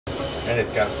And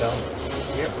it's got sound?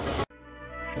 Yep.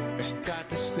 I start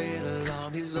to sail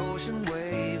along these ocean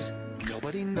waves.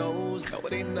 Nobody knows how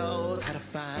to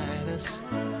find us.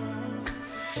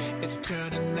 It's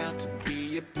turning out to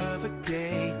be a perfect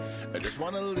day. I just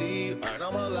wanna leave our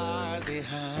normal lives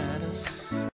behind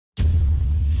us.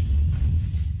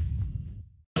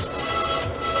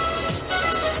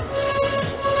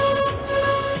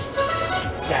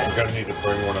 I'm gonna need to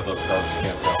bring one of those garbage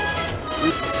cans out.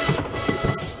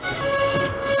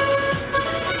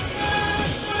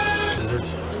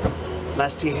 Scissors.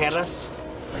 Las tijeras.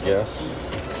 I guess.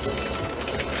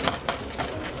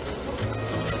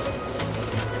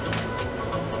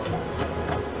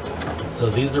 So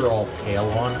these are all tail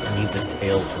on. I need the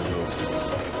tails removed.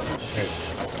 Okay.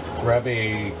 Grab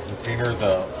a container,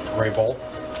 the gray bowl.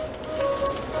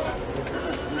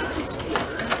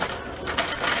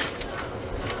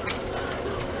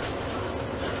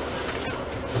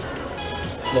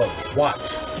 Look, watch.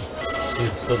 See,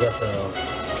 it's still got the...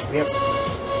 Yep.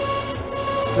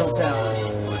 Still tail.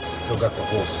 Oh, it's still got the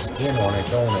whole skin on it,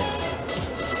 don't it?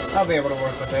 I'll be able to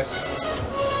work with this.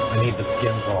 I need the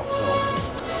skins off,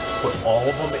 though. Put all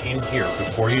of them in here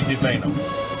before you devein them.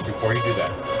 Before you do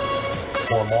that.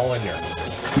 Pour them all in there.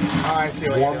 Oh, I see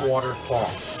what Warm you're doing. water thaw.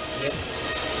 Yep.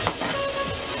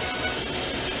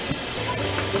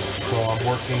 So I'm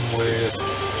working with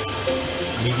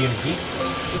medium heat.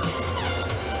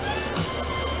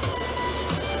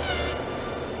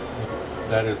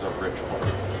 That is a rich one.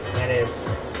 That is.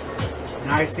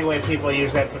 Now I see why people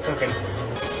use that for cooking.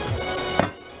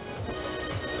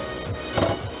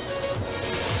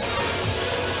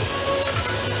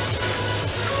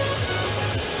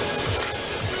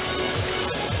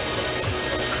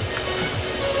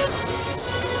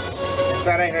 I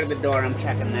thought I heard the door. I'm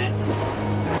checking that.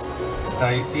 Now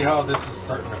you see how this is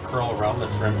starting to curl around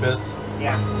the shrimp is?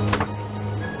 Yeah.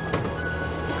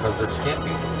 It's because they're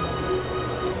skimpy.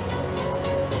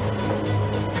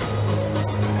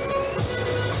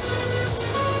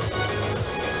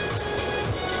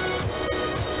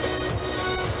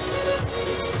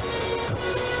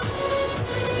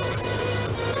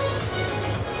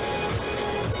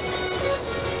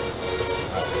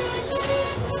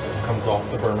 Off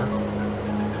the burner.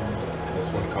 This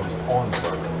one comes on the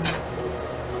burner.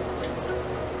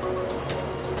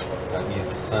 That needs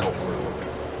to settle for a little bit.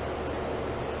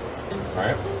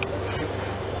 Alright?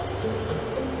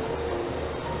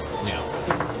 Now,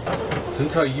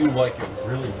 since how you like it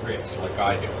really rich, like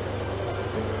I do,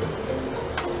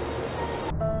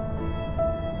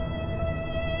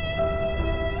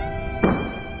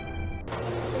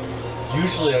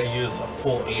 usually I use a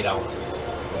full 8 ounces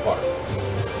of butter.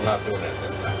 I'm not doing it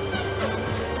this time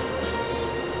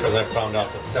because I found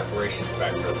out the separation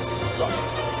factor sucked.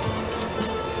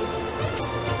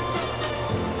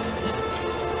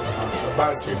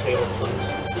 About 2 tablespoons.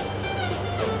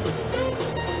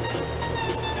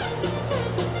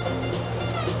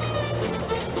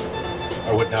 I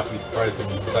would not be surprised if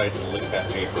you decided to lick that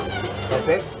paper. Like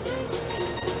this?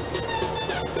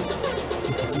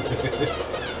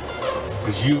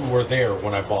 Because you were there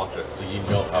when I bought this, so you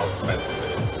know how expensive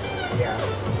it is. Yeah.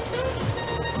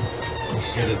 This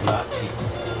shit is not cheap.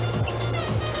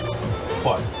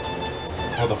 But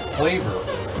for the flavor,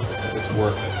 it's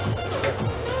worth it.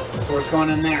 So what's going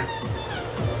in there?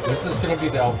 This is going to be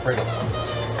the Alfredo sauce.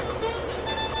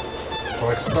 So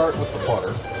I start with the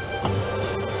butter.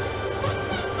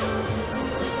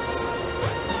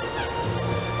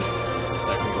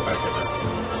 That can go back in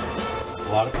there. A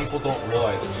lot of people don't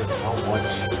realize just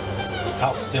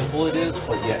how simple it is,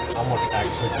 but yet how much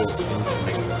actually goes into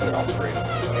making a good Alfredo.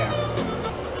 Yeah.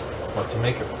 But to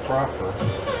make it proper,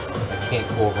 I can't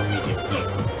go over medium heat.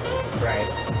 Right.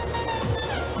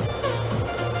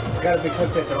 It's got to be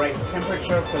cooked at the right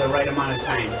temperature for the right amount of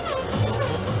time.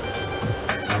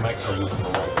 I'm actually using the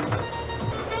wrong one. I'm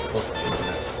supposed to be using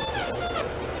this.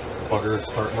 Butter is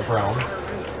starting to brown.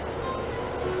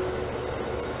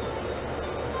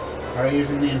 Are you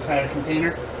using the entire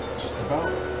container? Just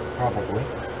about. Probably.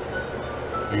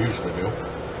 I usually do.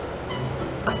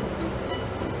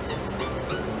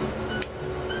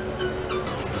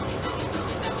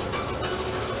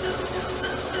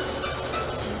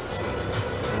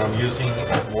 And I'm using a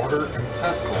mortar and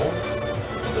pestle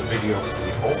for the video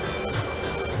people.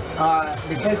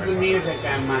 Because of the music,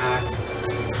 I'm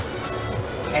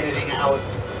editing out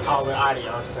all the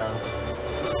audio, so.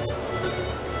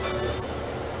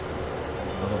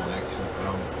 Another one actually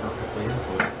browned perfectly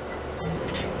into it.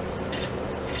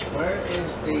 Where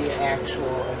is the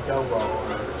actual adobo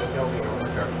or adobe?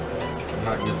 I'm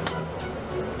not using that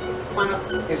one. one up,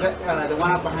 is that the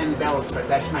one up behind the double strip?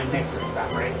 That's my mix of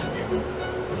stuff, right? Yeah.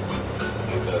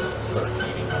 Need to start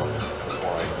heating up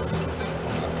before I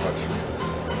touch it.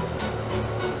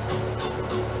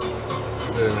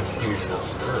 Give it an occasional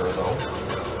stir, though.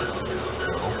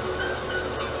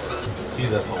 You can see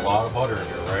that's a lot of butter in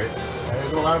here, right?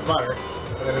 There's a lot of butter,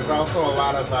 but there's also a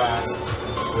lot of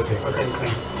whipping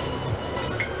cream.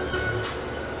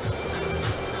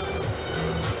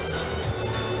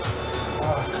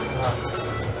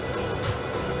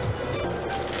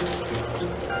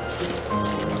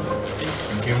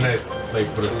 Even if they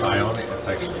put a tie on it, it's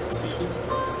actually sealed.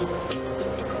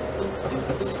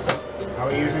 Are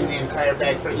we using the entire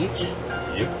bag for each?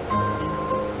 Yep.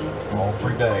 All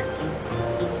 3 bags.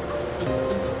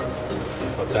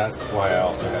 But that's why I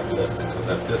also have this, because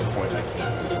at this point I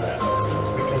can't use that.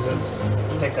 Because it's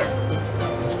thicker.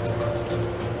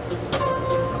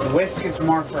 The whisk is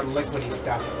more for liquidy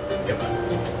stuff. Yep.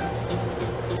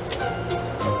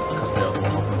 Cut the other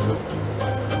one open too.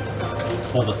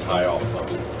 Pull the tie off though.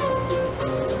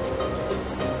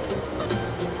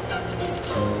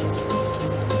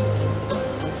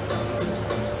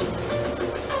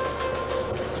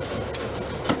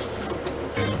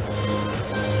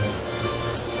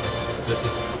 This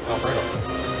is Alfredo.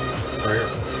 Right here.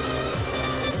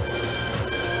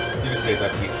 You just take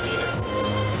that piece and eat it.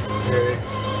 Okay.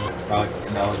 I like the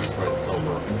salad just right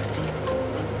over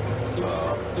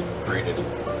grated. I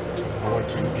want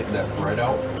you to get that bread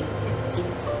out.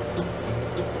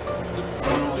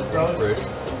 Fridge.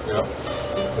 Yep.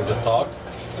 Is it thawed?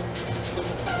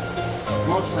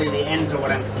 Mostly the ends are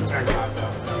what I'm concerned about,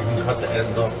 though. You can cut the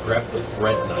ends off, grab the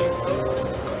bread knife.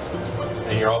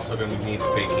 And you're also going to need a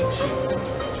baking sheet.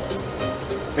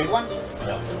 Big one?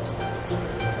 Yeah.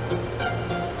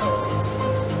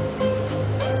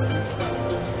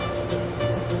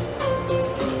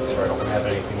 Sorry, I don't have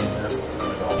anything in there.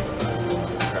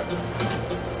 Okay.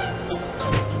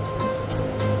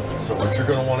 So what you're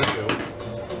going to want to do,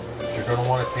 you're going to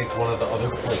want to take one of the other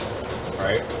plates,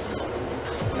 right?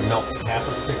 And melt half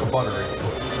a stick of butter into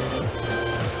it.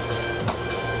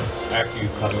 After you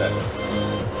cut that.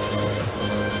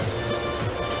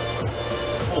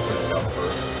 Open it up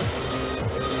first.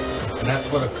 And that's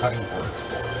what a cutting board is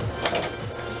for.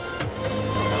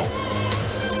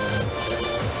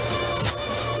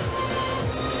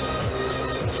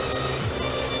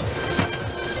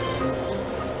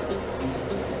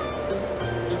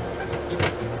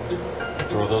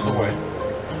 Throw those away.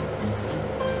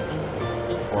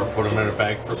 Or put them in a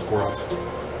bag for squirrels.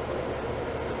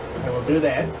 I will do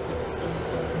that.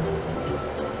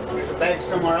 There's a bag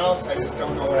somewhere else, I just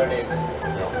don't know what it is.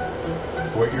 No.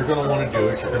 What you're going to want to do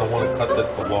is you're going to want to cut this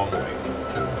the long way.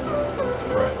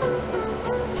 Right.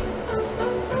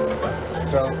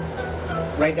 So,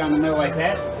 right down the middle like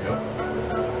that? Yep.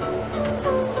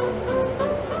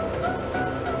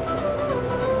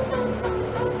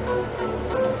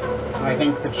 I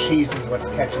think the cheese is what's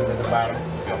catching to the bottom.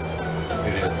 Yep.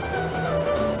 It is.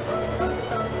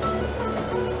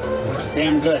 Looks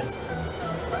damn good.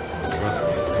 Trust me,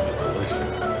 it's going to be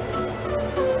delicious.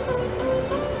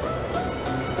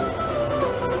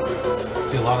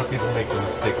 See, a lot of people make the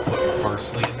mistake of putting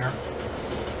parsley in there.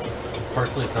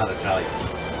 Parsley is not Italian.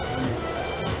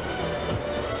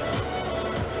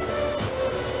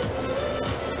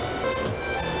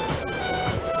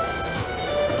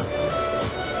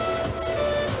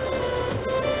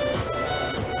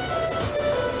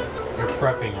 You're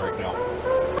prepping right now.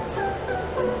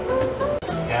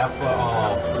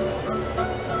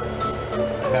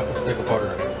 Half a stick of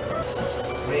butter in it.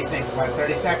 What do you think, about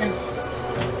 30 seconds?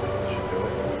 Should do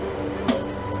it.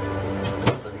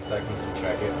 30 seconds and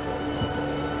check it.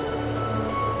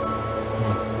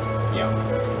 Yeah.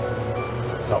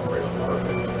 This Alfredo's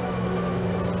perfect.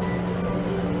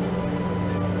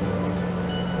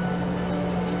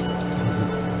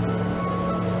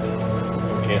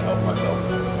 Can't help myself.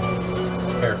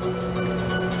 Here.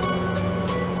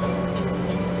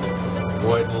 Go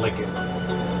ahead and lick it.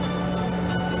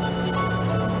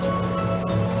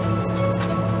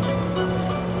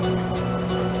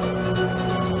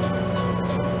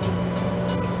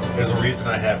 There's a reason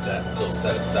I have that still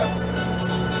set at 7.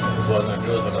 Because what I'm going to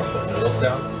do is I'm going to put noodles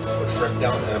down, put shrimp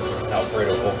down, and then put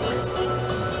Alfredo over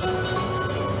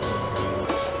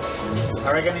it.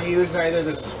 Are we going to use either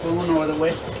the spoon or the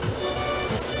whisk?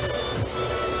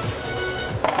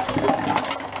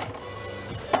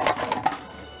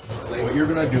 What you're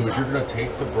going to do is you're going to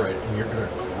take the bread and you're going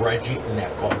to dredge it in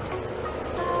that butter.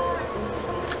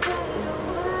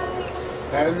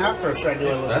 Is that enough, or should I do a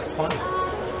little? That's plenty.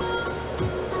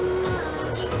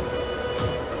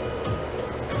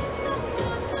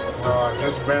 Or Oh,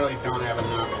 just barely don't have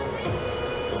enough.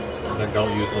 Then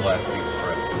don't use the last piece of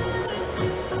bread.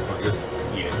 Or just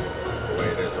eat it the way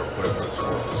it is, or put it for the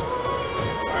squirrels.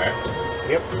 Alright?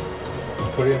 Yep.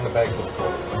 Put it in the bag for the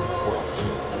squirrels.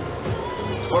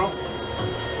 Squirrel?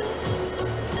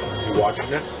 You watching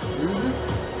this? Mm-hmm.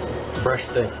 Fresh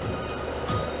thing.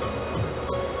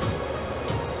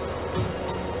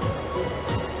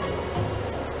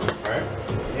 Alright?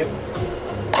 Yep.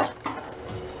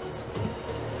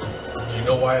 Do you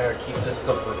know why I keep this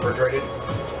stuff refrigerated?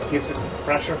 Keeps it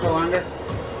fresher for longer.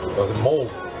 Doesn't mold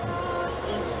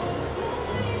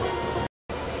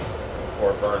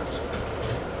before it burns.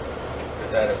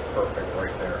 Because that is perfect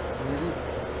right there. Mm-hmm.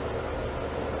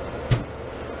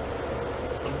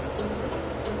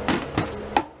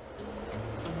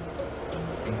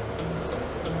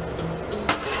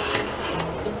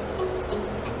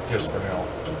 Just for now.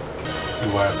 See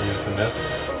why I'm using this?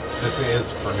 This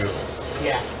is for noodles.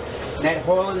 Yeah. That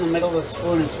hole in the middle of the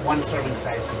spoon is 1 serving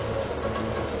size.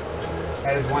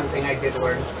 That is one thing I did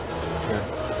learn. Yeah.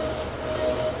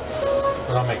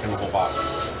 But I'm making a whole bottle.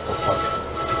 So fuck it.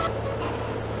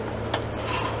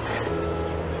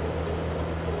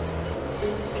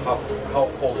 How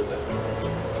cold is it?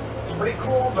 Pretty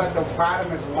cool, but the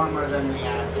bottom is warmer than the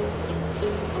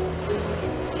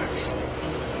Actually.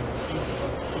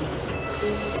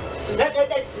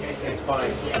 It's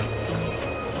fine. Yeah.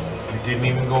 It didn't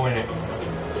even go in it.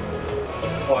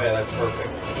 Oh yeah, that's perfect.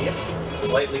 Yep.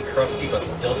 Slightly crusty, but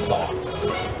still soft.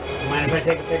 Mind if I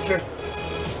take a picture?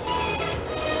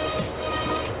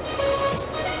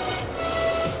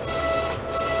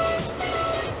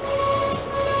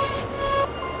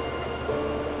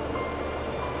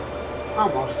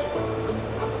 Almost.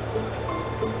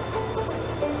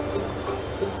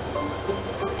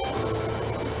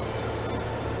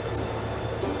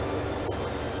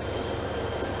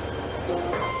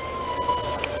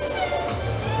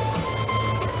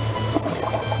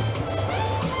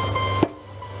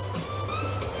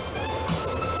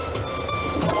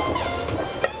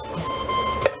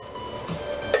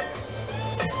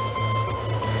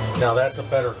 Now that's a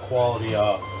better quality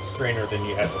strainer than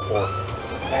you had before.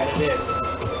 That it is.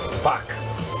 Fuck.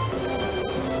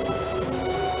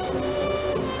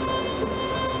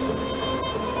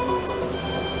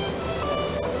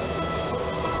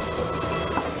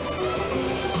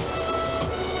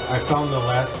 I found the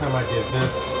last time I did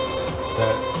this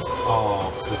that,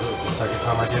 because it was the second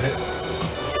time I did it,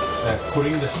 that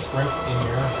putting the shrimp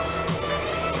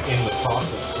in the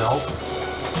sauce itself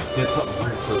did something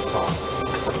weird to the sauce.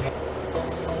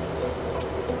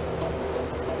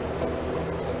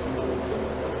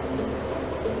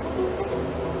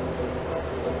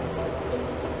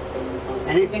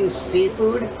 Anything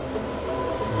seafood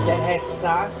that has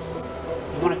sauce,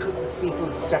 you want to cook the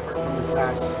seafood separate from the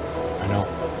sauce. I know.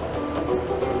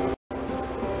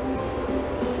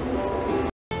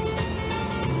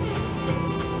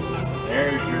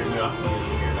 There's your nothing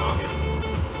in your noggin.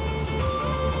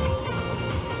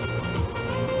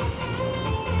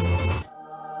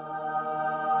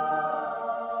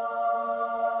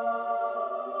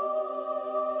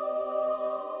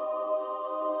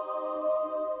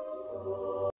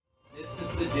 This is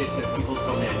the dish that people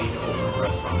tell me I need to open a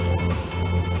restaurant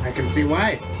for. I can see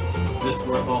why. Is this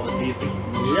worth all the teasing?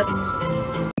 Yep.